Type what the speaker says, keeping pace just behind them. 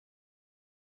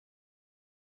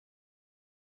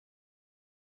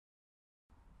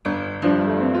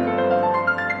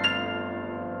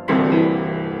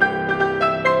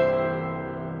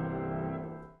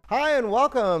Hi, and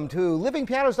welcome to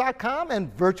livingpianos.com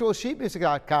and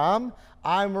virtualsheetmusic.com.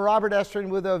 I'm Robert Estrin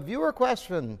with a viewer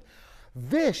question.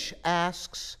 Vish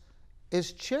asks,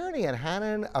 is Czerny and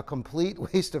Hanon a complete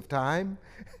waste of time?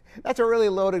 That's a really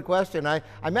loaded question. I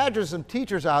imagine some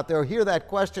teachers out there hear that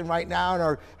question right now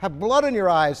and have blood in your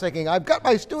eyes thinking, I've got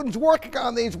my students working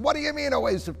on these. What do you mean a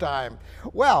waste of time?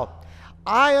 Well,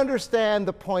 I understand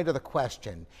the point of the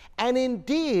question. And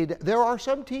indeed, there are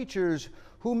some teachers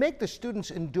who make the students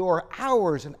endure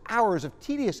hours and hours of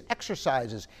tedious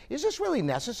exercises. Is this really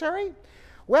necessary?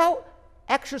 Well,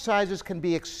 exercises can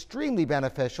be extremely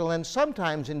beneficial, and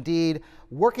sometimes, indeed,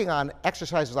 working on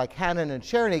exercises like Hanon and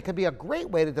Czerny can be a great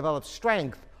way to develop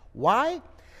strength. Why?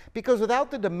 Because without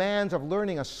the demands of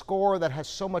learning a score that has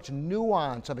so much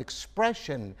nuance of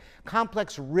expression,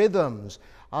 complex rhythms,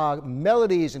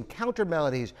 melodies and counter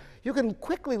melodies, you can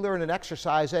quickly learn an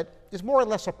exercise that is more or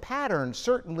less a pattern,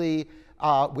 certainly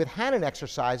with Hanon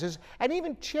exercises, and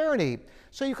even Czerny.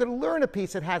 So you can learn a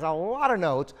piece that has a lot of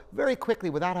notes very quickly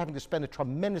without having to spend a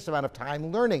tremendous amount of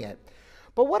time learning it.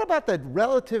 But what about the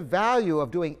relative value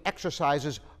of doing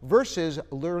exercises versus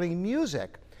learning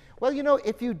music? Well, you know,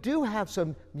 if you do have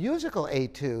some musical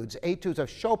etudes of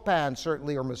Chopin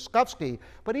certainly, or Moszkowski,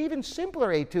 but even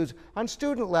simpler etudes on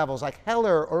student levels like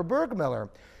Heller or Burgmüller,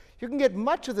 you can get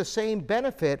much of the same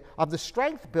benefit of the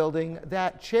strength building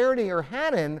that Czerny or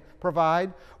Hanon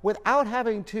provide without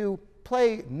having to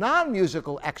play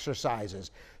non-musical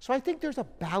exercises. So I think there's a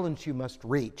balance you must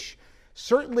reach.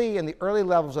 Certainly in the early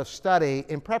levels of study,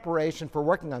 in preparation for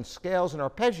working on scales and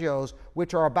arpeggios,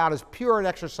 which are about as pure an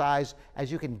exercise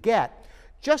as you can get,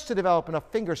 just to develop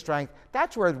enough finger strength,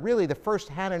 that's where really the first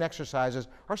Hanon exercises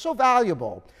are so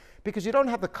valuable, because you don't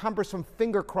have the cumbersome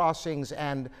finger crossings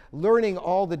and learning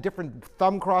all the different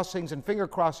thumb crossings and finger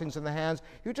crossings in the hands.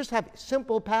 You just have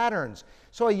simple patterns.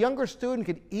 So a younger student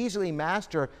can easily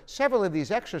master several of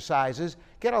these exercises,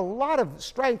 get a lot of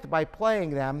strength by playing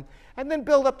them, and then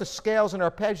build up the scales and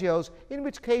arpeggios, in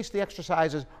which case the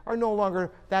exercises are no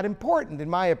longer that important, in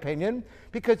my opinion,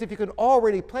 because if you can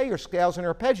already play your scales and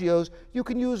arpeggios, you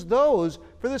can use those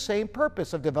for the same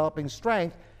purpose of developing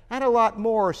strength, and a lot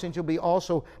more, since you'll be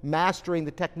also mastering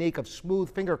the technique of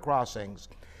smooth finger crossings.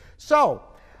 So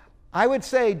I would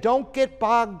say don't get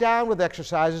bogged down with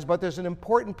exercises, but there's an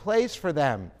important place for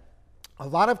them. A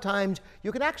lot of times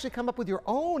you can actually come up with your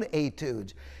own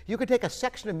etudes. You could take a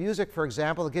section of music, for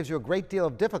example, that gives you a great deal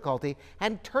of difficulty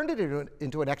and turn it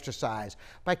into an exercise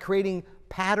by creating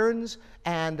patterns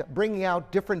and bringing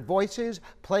out different voices,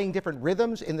 playing different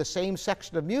rhythms in the same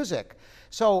section of music.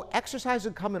 So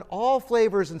exercises come in all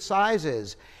flavors and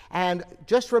sizes. And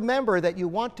just remember that you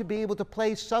want to be able to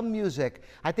play some music.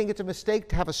 I think it's a mistake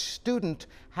to have a student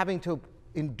having to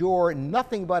endure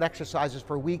nothing but exercises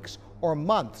for weeks or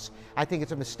months. I think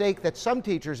it's a mistake that some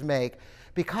teachers make,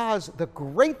 because the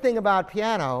great thing about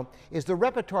piano is the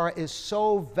repertoire is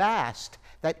so vast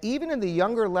that even in the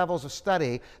younger levels of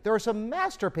study, there are some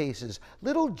masterpieces,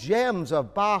 little gems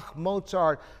of Bach,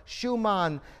 Mozart,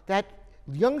 Schumann, that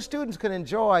young students can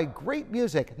enjoy great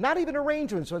music, not even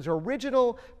arrangements, so it's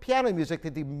original piano music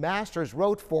that the masters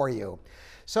wrote for you.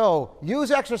 So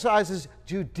use exercises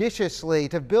judiciously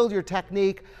to build your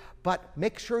technique, but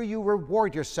make sure you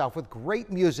reward yourself with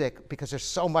great music, because there's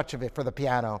so much of it for the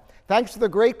piano. Thanks for the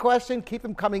great question. Keep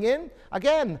them coming in.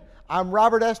 Again, I'm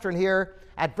Robert Estrin here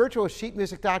at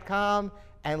virtualsheetmusic.com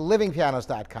and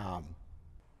livingpianos.com.